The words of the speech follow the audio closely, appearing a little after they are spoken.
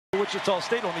Wichita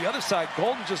State on the other side.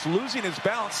 Golden just losing his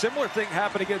balance. Similar thing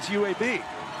happened against UAB.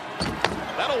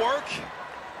 That'll work.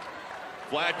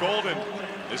 Flat Golden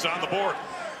is on the board.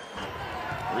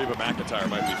 Reba McIntyre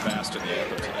might be fast in the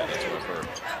anthem today. That's what I've heard.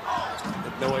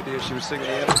 Had no idea she was singing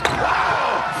the anthem.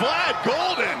 Wow! Flat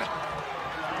Golden!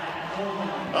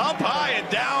 Up high and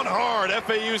down hard.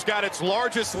 FAU's got its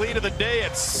largest lead of the day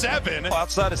at 7.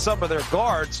 Outside of some of their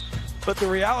guards. But the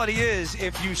reality is,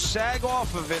 if you sag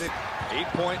off of it...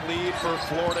 8-point lead for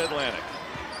Florida Atlantic.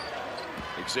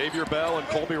 Xavier Bell and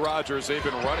Colby Rogers, they've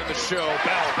been running the show.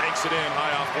 Bell banks it in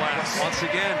high off glass. Once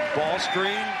again, ball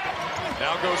screen.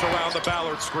 Now goes around the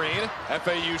Ballard screen.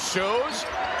 FAU shows.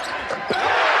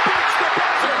 Bell beats the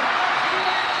buzzer.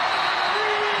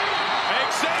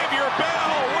 Xavier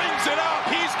Bell rings it up.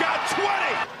 He's got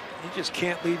 20. You just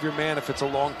can't leave your man if it's a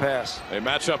long pass. They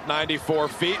match up 94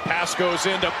 feet. Pass goes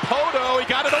into Poto. He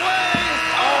got it away.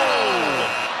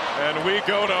 Oh! And we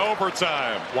go to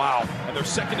overtime. Wow. And they're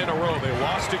second in a row. They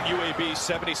lost at UAB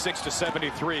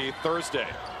 76-73 Thursday.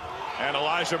 And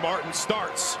Elijah Martin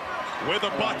starts with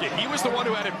a bucket. He was the one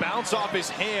who had it bounce off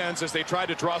his hands as they tried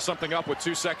to draw something up with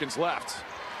 2 seconds left.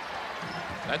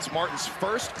 That's Martin's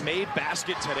first made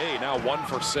basket today, now 1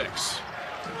 for 6.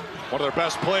 One of their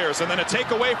best players. And then a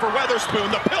takeaway for Weatherspoon,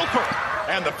 the pilfer,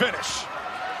 and the finish.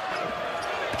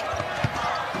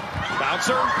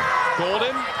 Bouncer,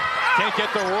 Golden. Can't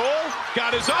get the roll.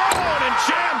 Got his own and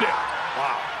jammed it.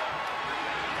 Wow.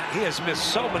 He has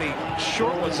missed so many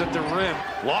short ones at the rim.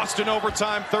 Lost in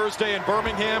overtime Thursday in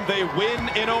Birmingham. They win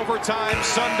in overtime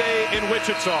Sunday in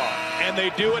Wichita. And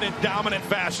they do it in dominant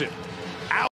fashion.